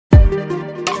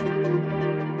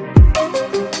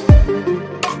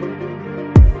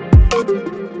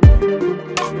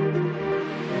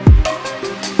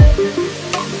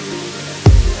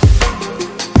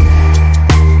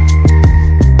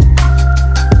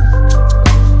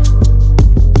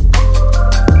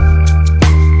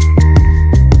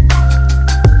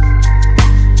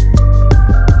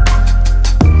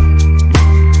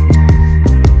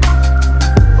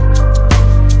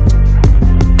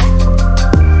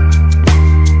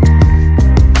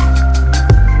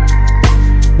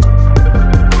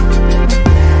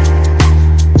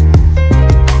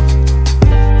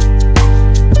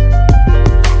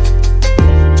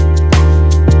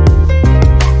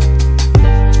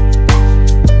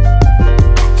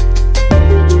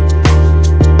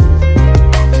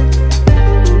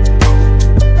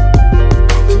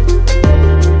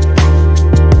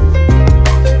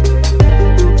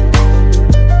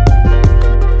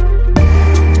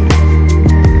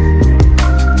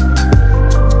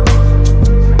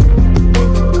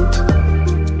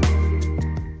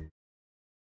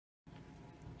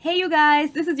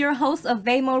guys, this is your host of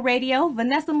VaMo Radio,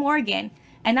 Vanessa Morgan,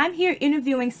 and I'm here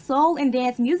interviewing soul and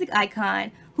dance music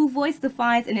icon whose voice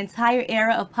defines an entire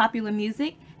era of popular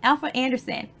music, Alfa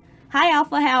Anderson. Hi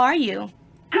Alfa, how are you?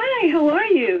 Hi, how are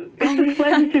you? It's a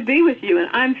pleasure to be with you, and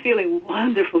I'm feeling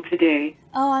wonderful today.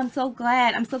 Oh, I'm so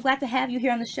glad. I'm so glad to have you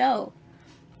here on the show.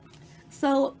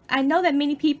 So, I know that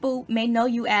many people may know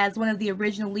you as one of the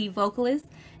original lead vocalists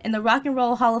in the Rock and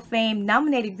Roll Hall of Fame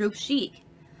nominated group Chic.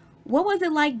 What was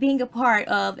it like being a part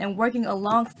of and working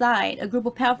alongside a group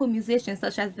of powerful musicians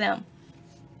such as them?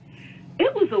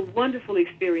 It was a wonderful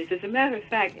experience. As a matter of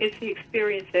fact, it's the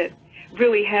experience that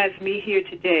really has me here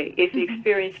today. It's the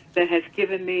experience that has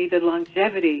given me the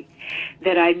longevity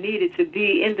that I needed to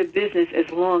be in the business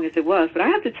as long as it was. But I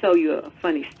have to tell you a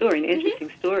funny story, an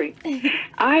interesting story.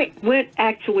 I went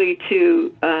actually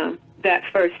to that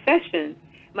first session.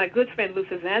 My good friend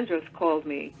Luther Vandross called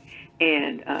me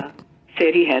and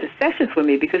said he had a session for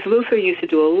me, because Luther used to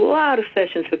do a lot of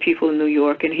sessions for people in New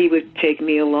York, and he would take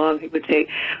me along. He would take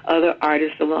other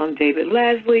artists along, David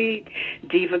Lasley,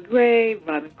 Diva Gray,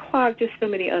 Robin Clark, just so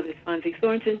many others, Fonzie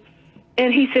Thornton.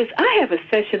 And he says, I have a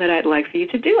session that I'd like for you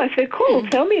to do. I said, cool,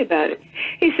 tell me about it.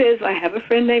 He says, I have a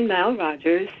friend named Nile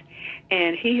Rodgers,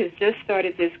 and he has just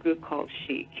started this group called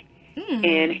Chic.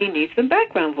 And he needs some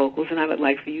background vocals, and I would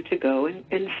like for you to go and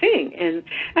sing. And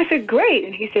I said, great.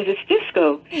 And he says, it's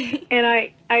disco. And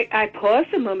I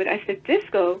paused a moment. I said,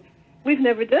 disco? We've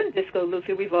never done disco,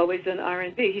 Lucy. We've always done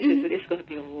R&B. He says, but it's going to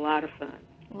be a lot of fun.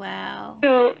 Wow.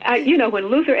 So, you know, when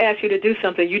Luther asks you to do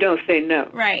something, you don't say no.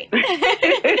 Right.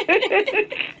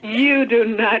 You do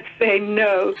not say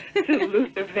no to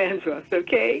Luther Vandross,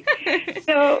 okay?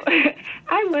 So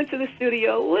I went to the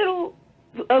studio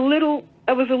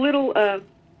I was a little,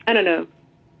 I don't know,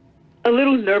 a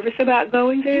little nervous about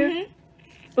going there.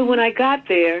 But when I got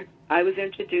there, I was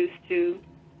introduced to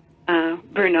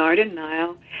Bernard and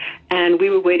Nile, and we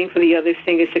were waiting for the other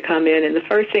singers to come in. And the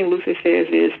first thing Luther says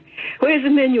is, where's the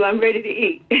menu? I'm ready to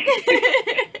eat.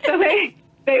 So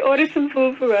they ordered some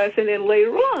food for us, and then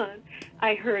later on,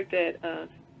 I heard that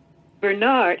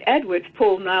Bernard Edwards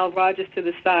pulled Nile Rodgers to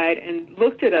the side and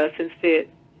looked at us and said,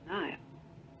 Nile,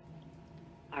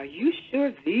 are you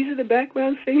sure these are the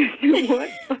background singers you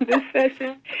want on this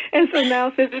session? And so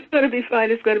Nile says, it's going to be fine,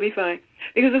 it's going to be fine.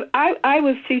 Because I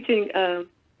was teaching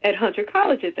at Hunter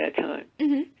College at that time.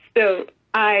 So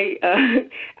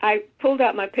I pulled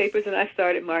out my papers and I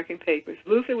started marking papers.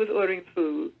 Luther was ordering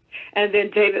food. And then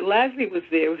David Lasley was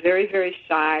there, very, very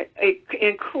shy, an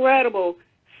incredible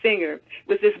singer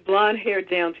with this blonde hair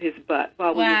down to his butt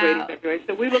while we were waiting for Grace.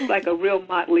 So we looked like a real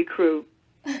motley crew.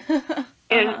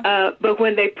 And but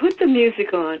when they put the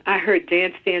music on, I heard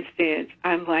Dance, Dance, Dance.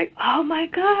 I'm like, oh my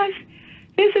gosh,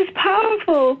 this is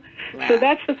powerful. Wow. So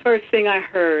that's the first thing I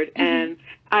heard. And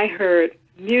I heard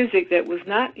music that was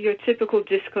not your typical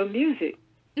disco music.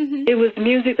 It was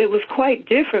music that was quite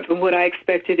different from what I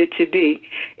expected it to be.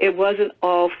 It wasn't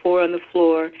all four on the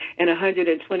floor and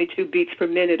 122 beats per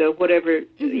minute or whatever,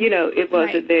 you know, it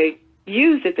was that they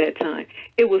used at that time.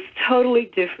 It was totally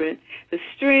different. The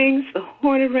strings, the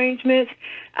horn arrangements.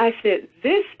 I said,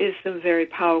 this is some very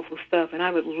powerful stuff, and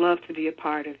I would love to be a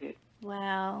part of it.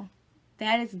 Wow.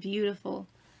 That is beautiful.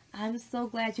 I'm so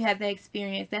glad you had that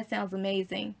experience. That sounds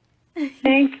amazing.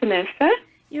 Thanks, Vanessa.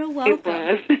 You're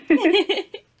welcome. It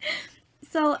was.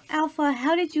 So, Alfa,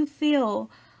 how did you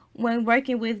feel when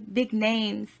working with big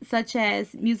names such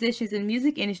as musicians in the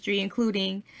music industry,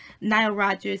 including Nile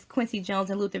Rodgers, Quincy Jones,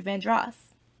 and Luther Vandross?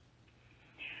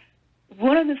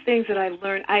 One of the things that I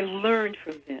learned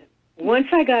from them. Once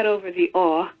I got over the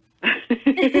awe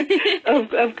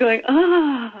of going,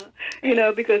 you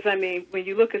know, because, I mean, when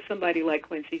you look at somebody like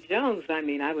Quincy Jones, I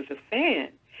mean, I was a fan.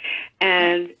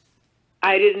 And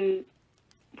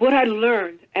what I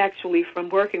learned actually from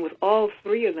working with all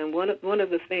three of them, one of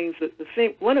the things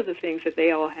that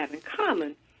they all have in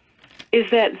common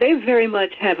is that they very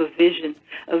much have a vision,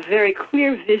 a very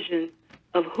clear vision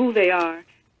of who they are,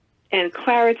 and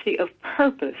clarity of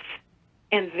purpose,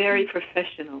 and very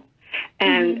professional.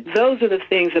 And those are the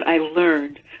things that I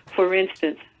learned. For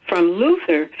instance, from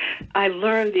Luther, I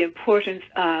learned the importance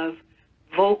of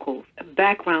vocals, of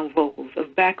background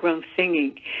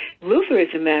singing. Luther,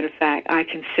 as a matter of fact, I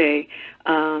can say,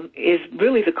 is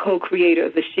really the co-creator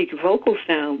of the Chic vocal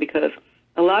sound, because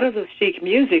a lot of the Chic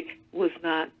music was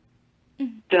not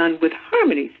done with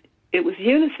harmonies. It was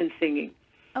unison singing.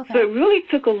 Okay. So it really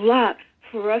took a lot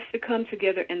for us to come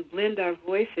together and blend our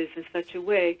voices in such a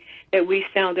way that we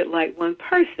sounded like one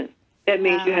person. That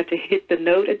means you have to hit the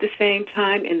note at the same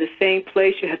time, in the same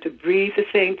place. You have to breathe at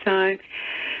the same time.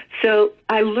 So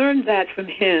I learned that from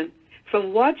him.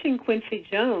 From watching Quincy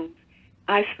Jones,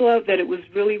 I thought that it was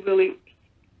really, really,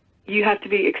 you have to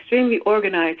be extremely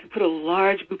organized to put a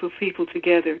large group of people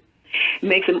together,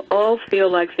 make them all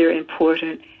feel like they're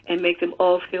important, and make them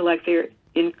all feel like they're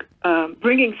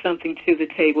bringing something to the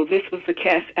table. This was the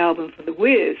cast album for The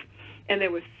Wiz, and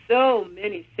there were so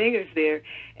many singers there,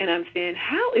 and I'm saying,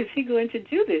 how is he going to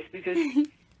do this? Because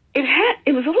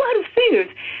it was a lot of singers.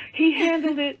 He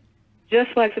handled it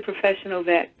just like the professional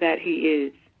that he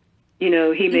is. You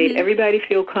know, he made everybody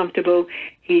feel comfortable.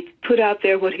 He put out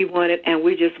there what he wanted, and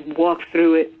we just walked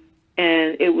through it.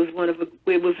 And it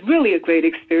was really a great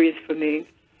experience for me.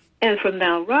 And from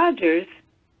Nile Rodgers,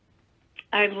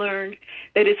 I learned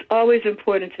that it's always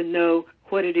important to know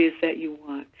what it is that you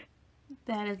want.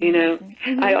 That is amazing.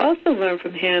 I also learned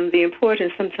from him the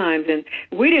importance sometimes, and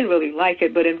we didn't really like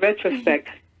it, but in retrospect,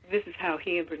 this is how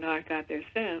he and Bernard got their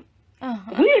sound.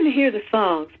 We didn't hear the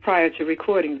songs prior to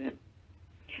recording them.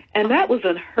 And that was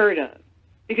unheard of,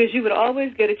 because you would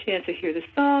always get a chance to hear the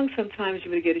song. Sometimes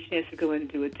you would get a chance to go in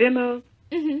and do a demo.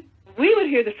 We would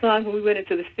hear the song when we went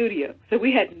into the studio, so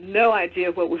we had no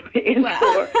idea what we were in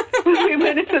for when we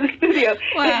went into the studio.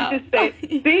 They just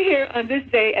say, be here on this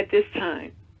day at this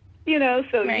time. You know,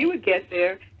 so you would get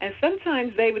there, and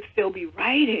sometimes they would still be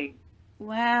writing.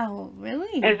 Wow,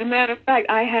 really? As a matter of fact,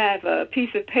 I have a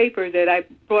piece of paper that I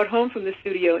brought home from the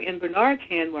studio in Bernard's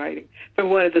handwriting for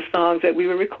one of the songs that we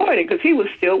were recording, because he was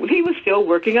still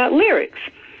working out lyrics.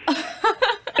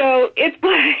 So it's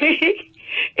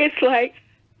like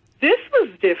this was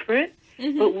different,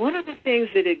 but one of the things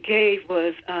that it gave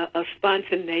was a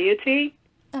spontaneity,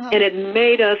 and it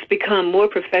made us become more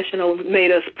professional, made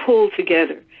us pull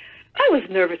together. I was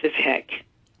nervous as heck.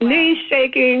 Knees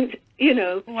shaking, you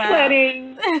know,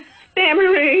 sweating,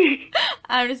 stammering.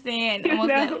 I understand.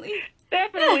 Almost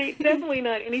definitely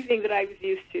not anything that I was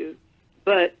used to.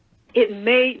 But it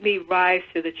made me rise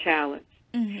to the challenge.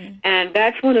 And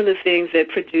that's one of the things that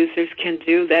producers can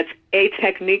do. That's a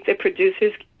technique that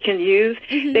producers can use.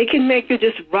 They can make you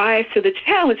just rise to the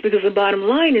challenge, because the bottom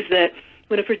line is that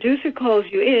when a producer calls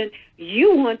you in,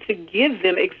 you want to give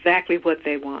them exactly what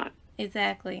they want.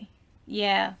 Exactly.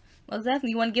 Yeah. Well, definitely.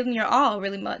 You want to give them your all,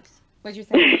 really much. What you're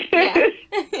saying. Yeah.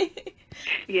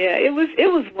 Yeah, it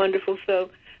was wonderful. So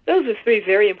those are three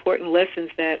very important lessons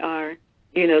that are,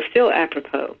 you know, still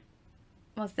apropos.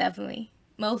 Most definitely.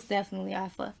 Most definitely,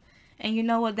 Alpha. And you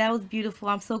know what? That was beautiful.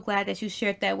 I'm so glad that you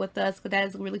shared that with us, because that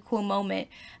is a really cool moment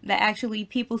that actually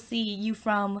people see you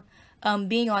from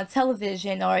being on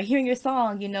television or hearing your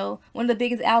song, you know, one of the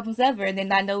biggest albums ever, and then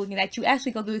not knowing that you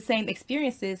actually go through the same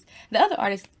experiences that other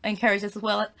artists encourage us as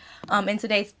well in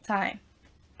today's time.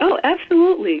 Oh,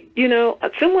 absolutely. You know,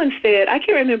 someone said, I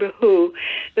can't remember who,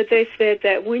 but they said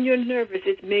that when you're nervous,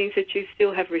 it means that you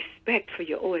still have respect for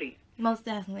your audience. Most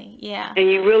definitely, yeah. And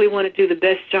you really want to do the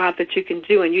best job that you can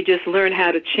do, and you just learn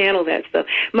how to channel that stuff.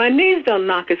 My knees don't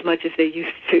knock as much as they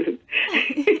used to.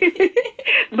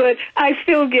 But I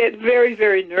still get very,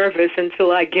 very nervous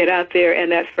until I get out there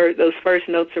and those first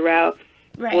notes are out.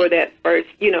 Or that first,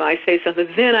 you know, I say something,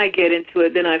 then I get into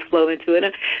it, then I flow into it.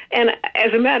 And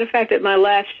as a matter of fact, at my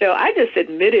last show, I just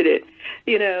admitted it.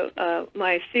 You know,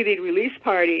 my CD release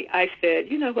party, I said,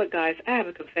 you know what, guys, I have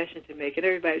a confession to make.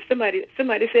 And somebody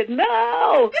said,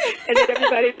 no! And then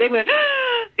everybody, they went,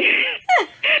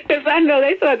 because I know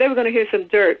they thought they were going to hear some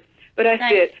dirt. But I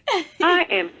said, I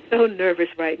am so nervous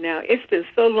right now. It's been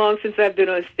so long since I've been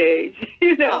on stage.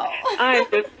 You know, I'm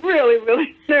just really,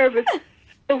 really nervous.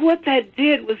 But what that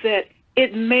did was that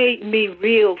it made me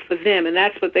real for them, and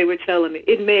that's what they were telling me.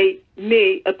 It made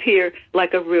me appear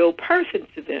like a real person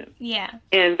to them. Yeah.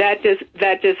 And that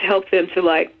just helped them to,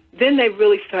 like, then they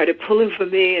really started pulling for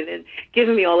me and then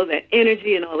giving me all of that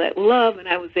energy and all that love, and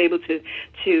I was able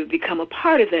to become a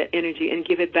part of that energy and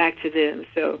give it back to them.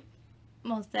 So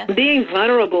most definitely, being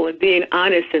vulnerable and being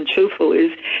honest and truthful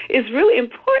is really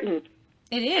important.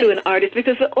 It is. To an artist,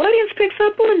 because the audience picks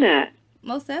up on that.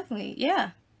 Most definitely,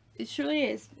 yeah. It surely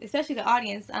is, especially the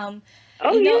audience. Oh,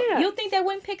 you know, yeah. You'll think they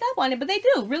wouldn't pick up on it, but they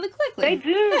do really quickly.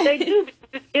 They do.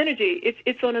 It's energy.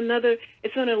 It's on another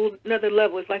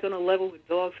level. It's like on a level with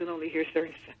dogs who only hear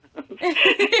certain sounds.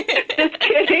 Just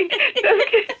kidding. No.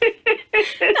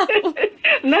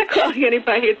 I'm not calling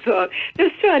anybody a dog.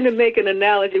 Just trying to make an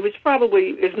analogy, which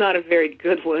probably is not a very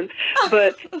good one,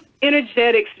 but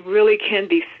energetics really can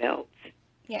be felt.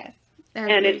 Yes.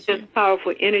 And it's just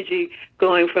powerful energy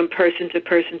going from person to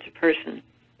person to person.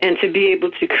 And to be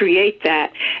able to create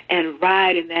that and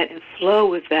ride in that and flow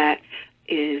with that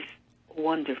is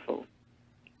wonderful.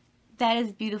 That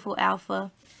is beautiful,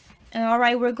 Alpha. And all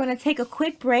right, we're going to take a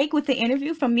quick break with the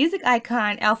interview from music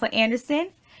icon Alfa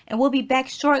Anderson. And we'll be back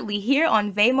shortly here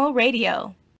on VaMo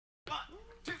Radio.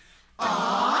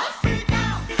 Freak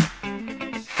out.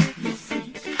 You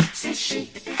freak, say chic.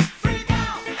 Freak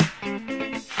out.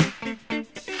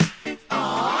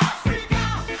 Freak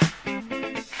out.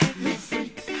 You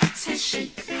freak, say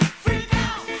chic. Freak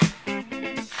out.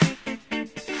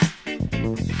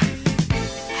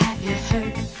 Have you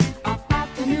heard about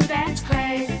the new dance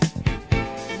craze?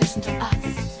 Listen to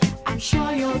us, I'm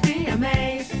sure you'll be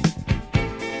amazed.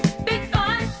 Big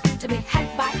fun to be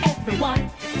had by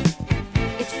everyone.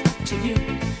 It's up to you,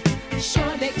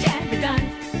 surely can be done.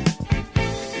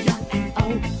 Young and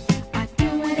old are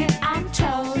doing it, I'm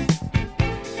told.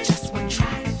 Just one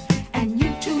try, and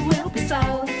you too will be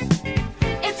sold.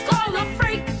 It's called a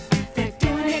freak, they're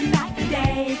doing it night and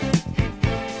day.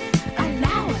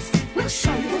 Allow us, we'll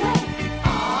show you the way.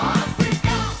 Freak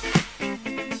out,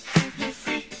 you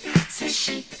freak, say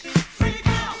chic. Freak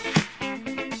out.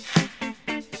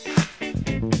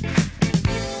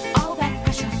 All that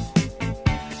pressure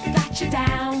got you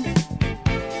down,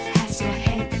 has your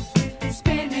head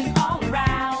spinning all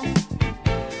around.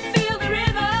 Feel the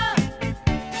rhythm,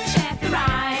 chant the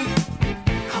rhyme.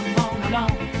 Come on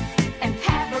along and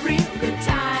have a real good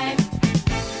time.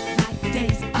 Like the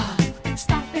days of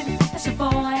stomping at the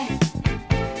Savoy.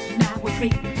 Now we're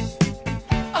free.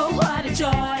 Oh, what a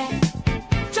joy.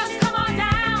 Just come on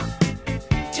down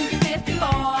to the 54.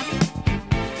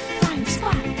 Find a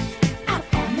spot out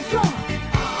on the floor.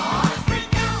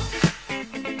 Freak out.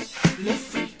 Le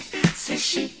freak, c'est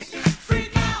chic.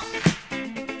 Freak out.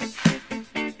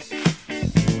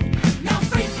 Now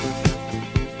freak.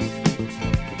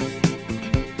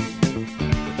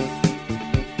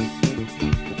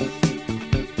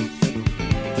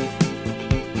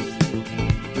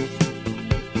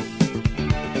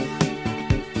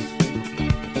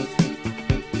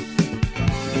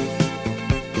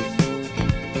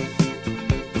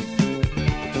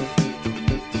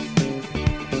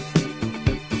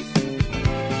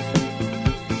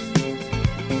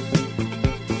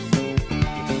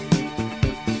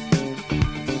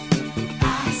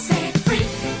 I said freak.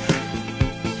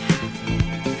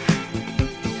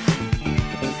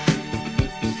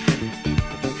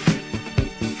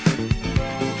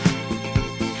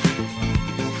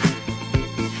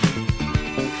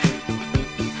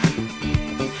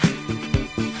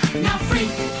 Now freak.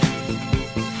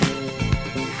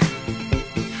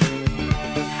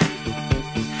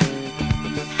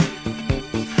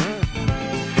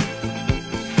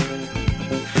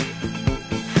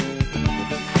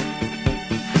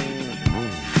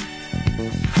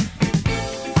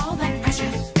 All that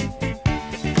pressure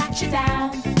got you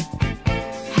down,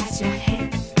 has your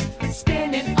head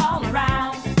spinning all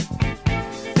around.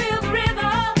 Feel the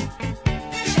rhythm,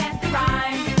 chant the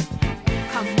rhyme.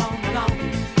 Come on along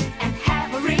and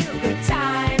have a real good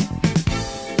time.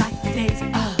 Like the days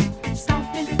of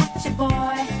stomping at the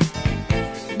Savoy.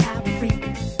 Now we're free.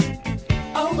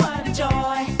 Oh, what a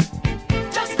joy.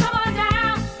 Just come on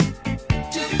down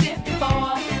to the 54.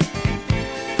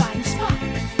 Find a spot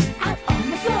out on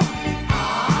the floor.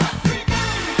 Freak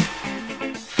out.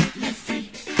 Le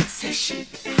freak, c'est chic.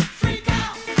 Freak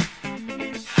out.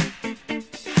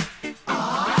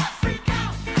 Freak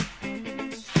out.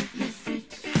 Le freak,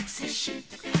 c'est chic.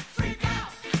 Freak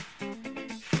out.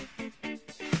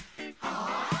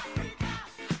 Freak out.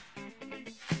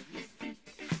 Le freak,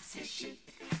 c'est chic.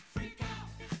 Freak out.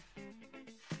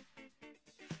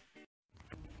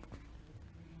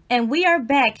 And we are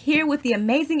back here with the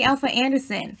amazing Alfa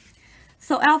Anderson.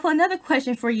 So Alfa, another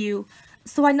question for you.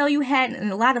 So I know you had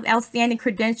a lot of outstanding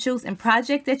credentials and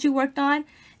projects that you worked on,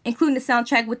 including the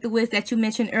soundtrack with The Wiz that you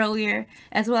mentioned earlier,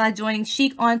 as well as joining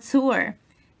Chic on tour.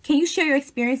 Can you share your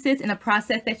experiences and a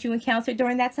process that you encountered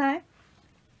during that time?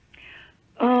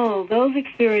 Oh, those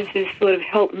experiences sort of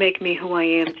helped make me who I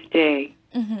am today.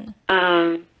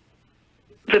 The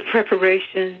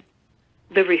preparation,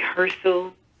 the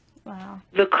rehearsal, Wow.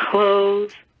 the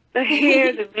clothes, the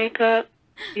hair, the makeup,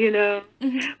 you know,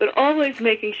 but always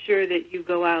making sure that you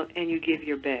go out and you give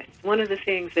your best. One of the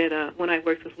things that when I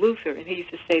worked with Luther, and he used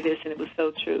to say this, and it was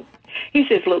so true. He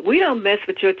says, "Look, we don't mess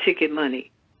with your ticket money."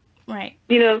 Right.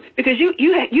 You know, because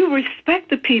you respect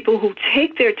the people who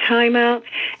take their time out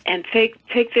and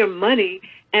take their money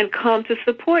and come to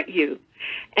support you.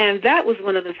 And that was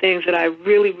one of the things that I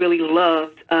really, really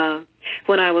loved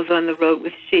when I was on the road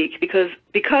with Chic, because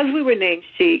we were named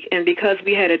Chic and because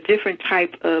we had a different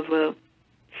type of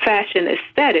fashion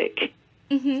aesthetic,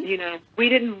 you know, we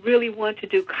didn't really want to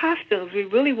do costumes. We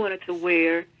really wanted to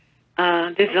wear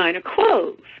designer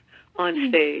clothes on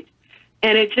stage.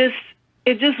 And it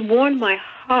just warmed my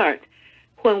heart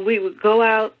when we would go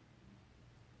out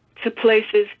to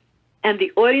places and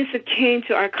the audience that came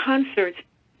to our concerts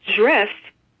dressed,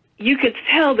 you could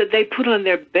tell that they put on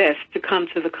their best to come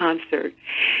to the concert.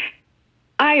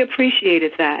 I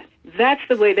appreciated that. That's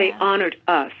the way they honored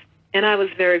us. And I was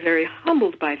very, very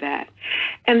humbled by that.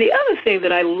 And the other thing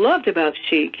that I loved about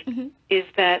Chic is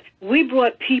that we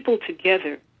brought people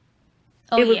together.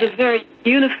 It was a very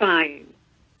unifying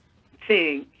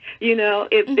thing. You know,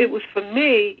 it was for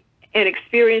me an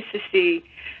experience to see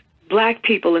black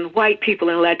people and white people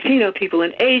and Latino people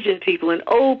and Asian people and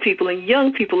old people and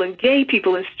young people and gay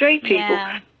people and straight people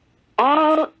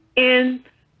all in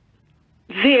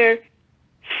there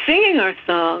singing our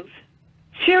songs,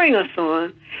 cheering us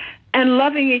on, and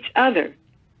loving each other,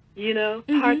 you know,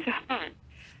 heart to heart.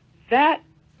 That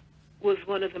was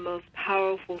one of the most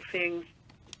powerful things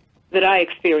that I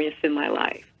experienced in my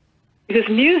life. Because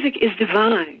music is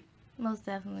divine. Most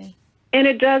definitely. And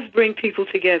it does bring people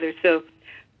together. So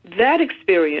that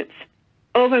experience,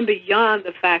 over and beyond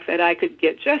the fact that I could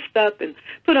get dressed up and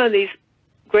put on these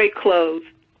great clothes,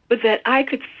 but that I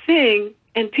could sing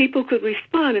and people could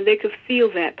respond and they could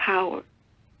feel that power.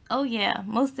 Oh, yeah,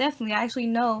 most definitely. I actually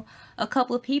know a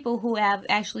couple of people who have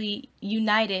actually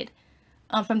united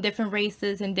from different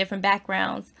races and different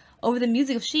backgrounds over the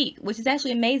music of Chic, which is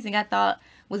actually amazing. I thought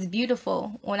was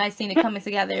beautiful when I seen it coming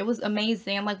together. It was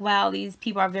amazing. I'm like, wow, these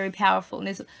people are very powerful. And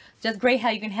it's just great how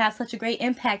you can have such a great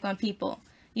impact on people,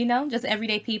 you know, just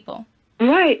everyday people.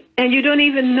 Right, and you don't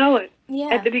even know it. Yeah.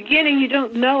 At the beginning, you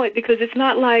don't know it because it's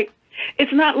not like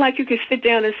you can sit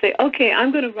down and say, okay,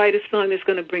 I'm going to write a song that's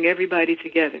going to bring everybody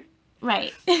together.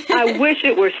 Right. I wish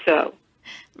it were so.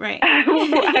 Right.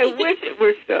 I wish it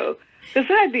were so,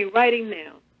 because I'd be writing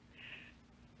now.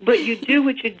 But you do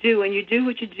what you do, and you do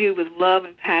what you do with love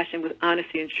and passion, with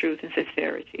honesty and truth and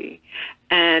sincerity,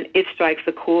 and it strikes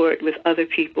a chord with other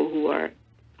people who are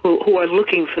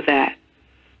looking for that.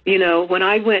 You know, when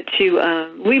I went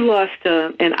to, we lost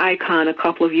an icon a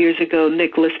couple of years ago,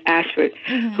 Nicholas Ashford,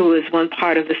 who is one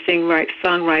part of the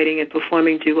songwriting and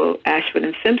performing duo Ashford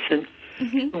and Simpson.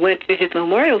 Went to his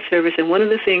memorial service, and one of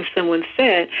the things someone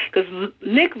said, because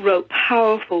Nick wrote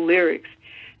powerful lyrics,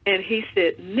 and he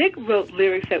said Nick wrote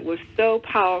lyrics that were so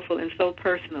powerful and so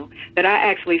personal that I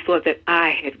actually thought that I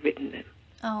had written them.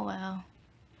 Oh, wow.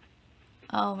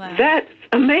 Oh, wow. That's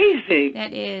amazing.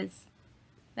 That is.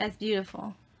 That's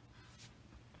beautiful.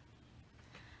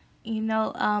 You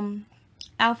know,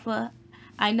 Alpha,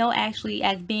 I know actually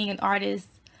as being an artist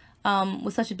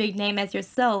with such a big name as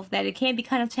yourself that it can be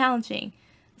kind of challenging.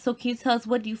 So can you tell us,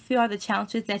 what do you feel are the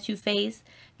challenges that you face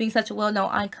being such a well-known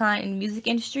icon in the music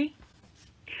industry?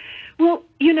 Well,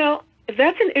 you know,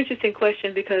 that's an interesting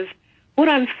question, because what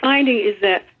I'm finding is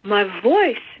that my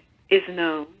voice is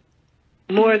known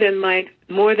more than my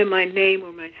name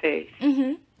or my face.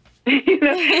 You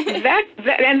know,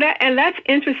 that's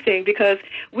interesting, because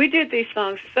we did these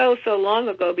songs so long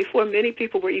ago, before many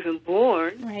people were even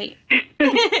born. Right.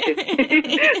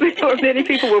 Before many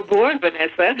people were born,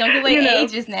 Vanessa. Don't give away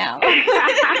ages now.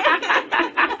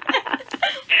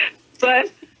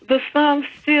 But the songs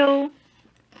still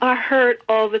are heard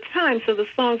all the time, so the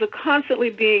songs are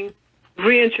constantly being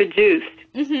reintroduced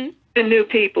to new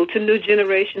people, to new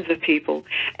generations of people.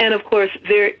 And of course,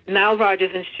 Nile Rodgers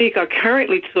and Chic are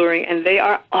currently touring, and they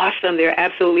are awesome. They're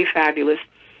absolutely fabulous.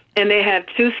 And they have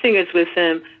two singers with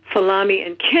them, Falami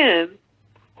and Kim,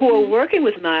 who are working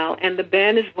with Nile, and the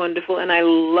band is wonderful, and I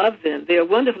love them. They are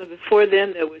wonderful. Before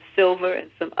them, there was Silver and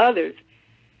some others.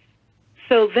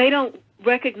 So they don't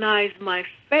recognize my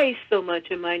face so much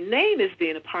and my name as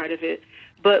being a part of it,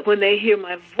 but when they hear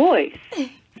my voice.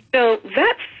 So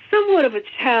that's somewhat of a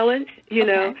challenge, you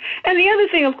know. And the other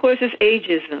thing, of course, is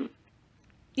ageism.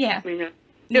 Yeah. You know,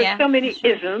 there's so many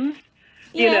isms,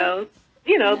 you know,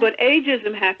 but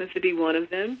ageism happens to be one of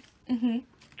them.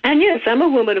 And yes, I'm a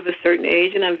woman of a certain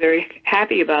age, and I'm very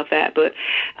happy about that. But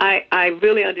I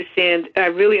really understand.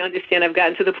 I've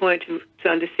gotten to the point to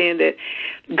understand that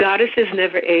goddesses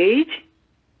never age,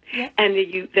 and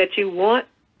that you want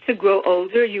to grow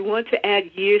older. You want to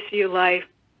add years to your life,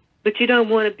 but you don't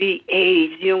want to be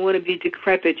aged. You don't want to be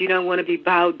decrepit. You don't want to be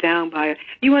bowed down by it.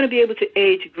 You want to be able to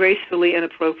age gracefully and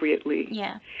appropriately.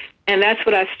 Yeah. And that's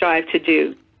what I strive to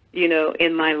do, you know,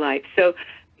 in my life. So,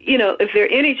 you know, if there are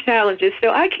any challenges,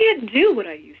 so I can't do what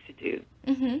I used to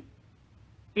do.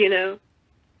 You know,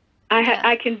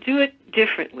 I can do it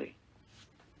differently.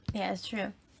 Yeah, it's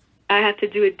true. I have to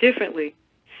do it differently.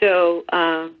 So,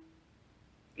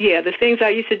 yeah, the things I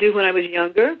used to do when I was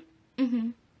younger,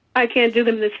 I can't do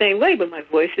them the same way, but my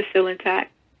voice is still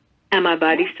intact, and my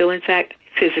body's still intact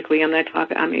physically. I'm not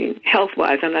talking, I mean,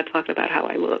 health-wise, I'm not talking about how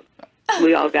I look.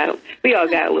 We all got a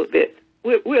little bit.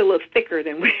 We're a little thicker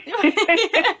than we.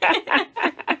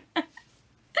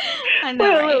 I know,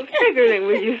 We're a right? little bigger than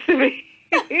we used to be.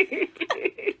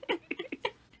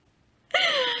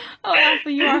 Oh,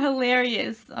 Alpha, you are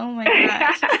hilarious. Oh my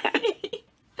gosh.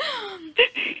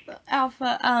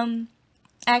 Alpha,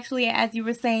 actually, as you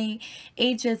were saying,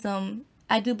 ageism,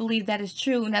 I do believe that is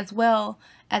true, and as well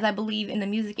as I believe in the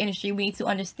music industry, we need to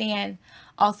understand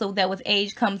also that with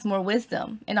age comes more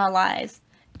wisdom in our lives,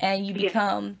 and you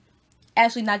become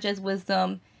actually not just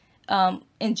wisdom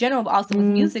in general, but also with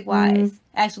music-wise.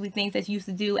 Actually, things that you used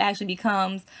to do actually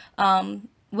becomes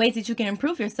ways that you can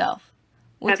improve yourself,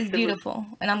 which is beautiful.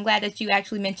 And I'm glad that you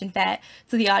actually mentioned that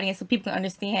to the audience so people can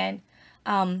understand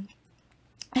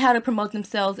how to promote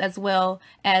themselves as well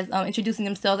as introducing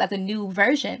themselves as a new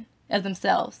version of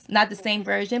themselves. Not the same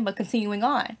version, but continuing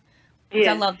on. Which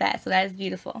I love that. So that is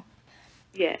beautiful.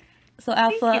 Yes. So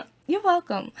Alpha, you're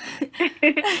welcome.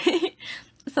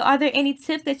 So are there any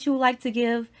tips that you would like to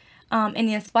give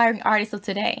any aspiring artists of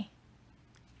today?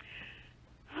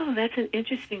 Oh, that's an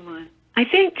interesting one. I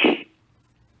think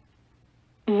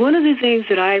one of the things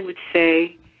that I would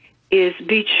say is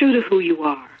be true to who you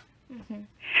are. Mm-hmm.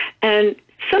 And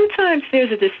sometimes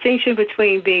there's a distinction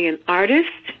between being an artist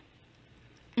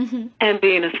and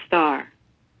being a star.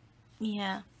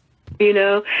 Yeah. You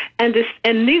know, and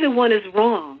neither one is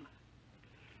wrong.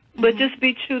 But just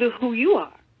be true to who you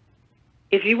are.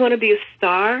 If you want to be a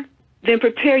star, then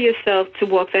prepare yourself to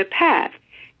walk that path.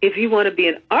 If you want to be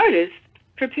an artist,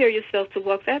 prepare yourself to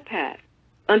walk that path.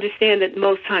 Understand that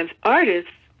most times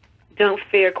artists don't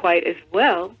fare quite as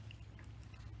well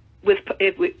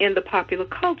in the popular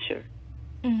culture.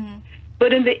 Mm-hmm.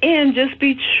 But in the end, just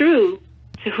be true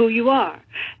to who you are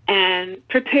and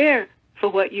prepare for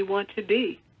what you want to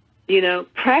be. You know,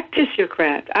 practice your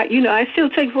craft. I still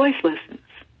take voice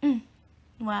lessons.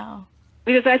 Wow.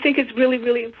 Because I think it's really,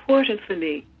 really important for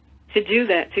me to do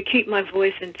that, to keep my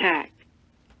voice intact.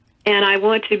 And I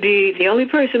want to be, the only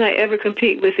person I ever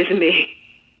compete with is me.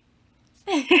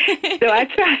 So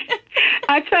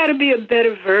I try to be a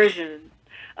better version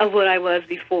of what I was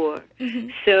before. Mm-hmm.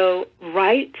 So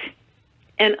write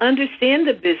and understand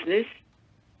the business,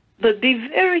 but be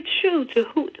very true to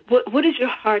what does your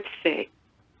heart say?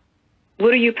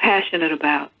 What are you passionate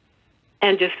about?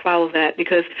 And just follow that,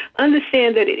 because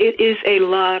understand that it is a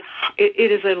lot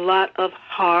of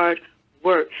hard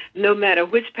work. No matter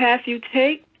which path you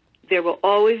take, there will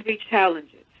always be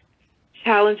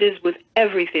challenges with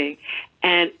everything,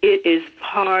 and it is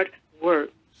hard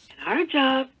work. And our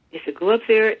job is to go up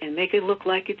there and make it look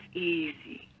like it's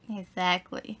easy.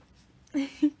 Exactly.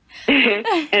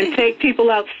 And take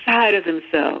people outside of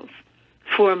themselves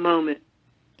for a moment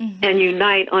and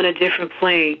unite on a different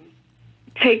plane.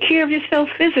 Take care of yourself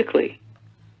physically.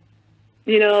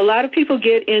 You know, a lot of people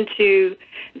get into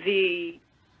the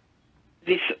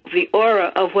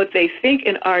aura of what they think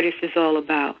an artist is all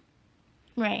about.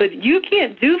 Right. But you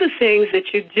can't do the things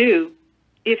that you do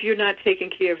if you're not taking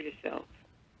care of yourself.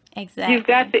 Exactly. You've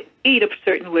got to eat a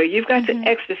certain way. You've got to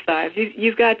exercise.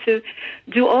 You've got to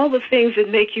do all the things that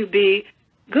make you be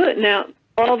good. Now,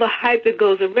 all the hype that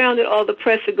goes around it, all the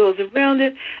press that goes around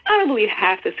it, I don't believe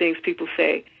half the things people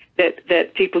say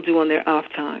that people do on their off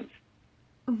times.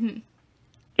 Mm-hmm.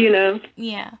 You know?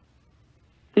 Yeah.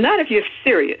 Not if you're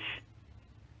serious.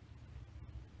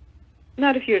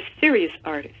 Not if you're a serious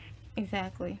artist.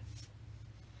 Exactly.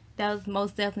 That was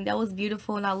most definitely, that was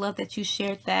beautiful, and I love that you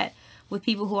shared that with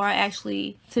people who are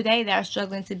actually today that are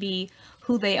struggling to be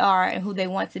who they are and who they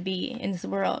want to be in this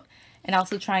world, and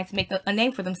also trying to make a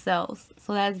name for themselves.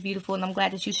 So that is beautiful, and I'm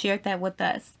glad that you shared that with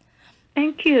us.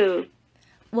 Thank you.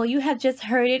 Well, you have just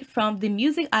heard it from the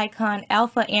music icon,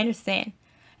 Alfa Anderson.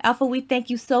 Alpha, we thank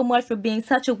you so much for being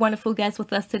such a wonderful guest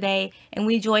with us today, and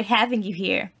we enjoyed having you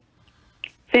here.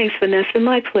 Thanks, Vanessa.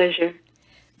 My pleasure.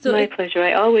 My pleasure.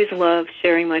 I always love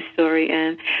sharing my story,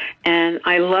 and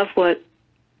I love what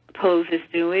Pose is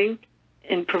doing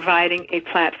in providing a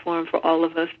platform for all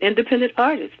of us independent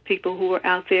artists, people who are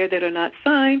out there that are not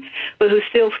signed, but who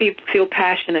still feel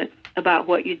passionate about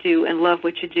what you do and love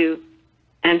what you do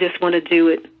and just want to do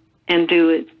it and do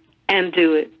it and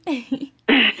do it,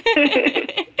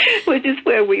 which is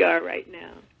where we are right now.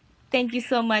 Thank you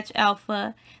so much,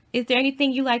 Alpha. Is there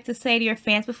anything you'd like to say to your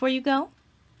fans before you go?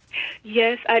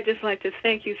 Yes, I'd just like to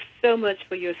thank you so much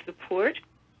for your support.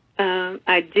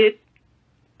 I did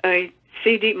a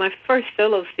CD, my first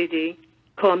solo CD,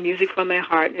 called Music from My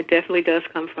Heart. It definitely does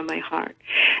come from my heart.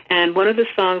 And one of the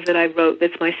songs that I wrote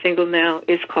that's my single now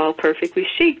is called Perfectly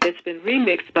Chic. It's been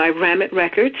remixed by Ramit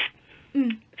Records.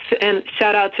 And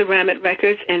shout out to Ramit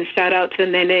Records and shout out to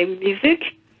Nene Music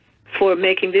for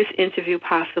making this interview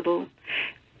possible.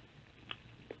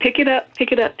 pick it up,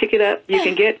 pick it up, pick it up. You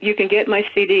can get my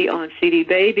CD on CD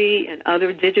Baby and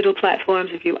other digital platforms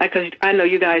if you, because I know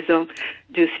you guys don't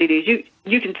do CDs.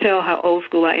 You can tell how old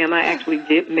school I am. I actually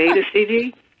made a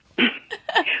CD.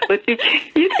 But you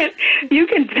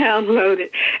can download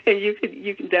it, and you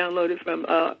can download it from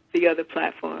the other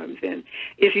platforms. And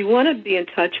if you want to be in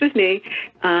touch with me,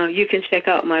 you can check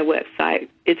out my website.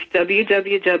 It's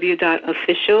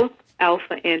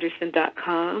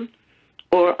www.officialalphaanderson.com,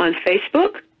 or on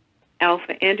Facebook,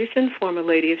 Alfa Anderson, former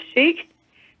Lady of Chic.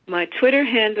 My Twitter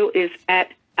handle is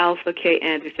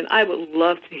 @AlphaKAnderson. I would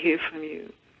love to hear from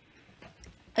you.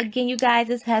 Again, you guys,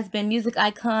 this has been music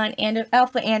icon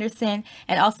Alfa Anderson,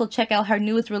 and also check out her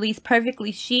newest release,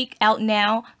 Perfectly Chic, out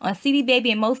now on CD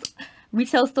Baby and most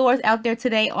retail stores out there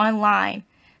today online.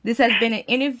 This has been an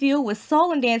interview with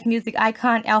soul and dance music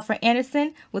icon Alfa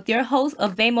Anderson with your host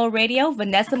of VaMo Radio,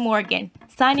 Vanessa Morgan.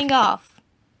 Signing off.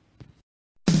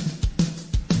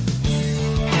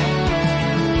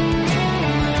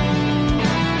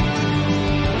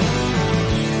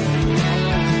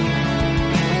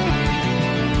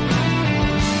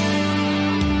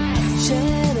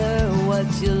 What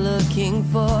you're looking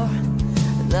for.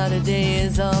 Another day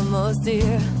is almost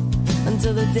here.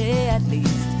 Until the day at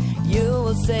least you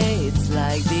will say it's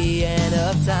like the end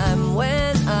of time.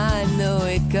 When I know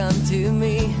it come to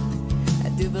me,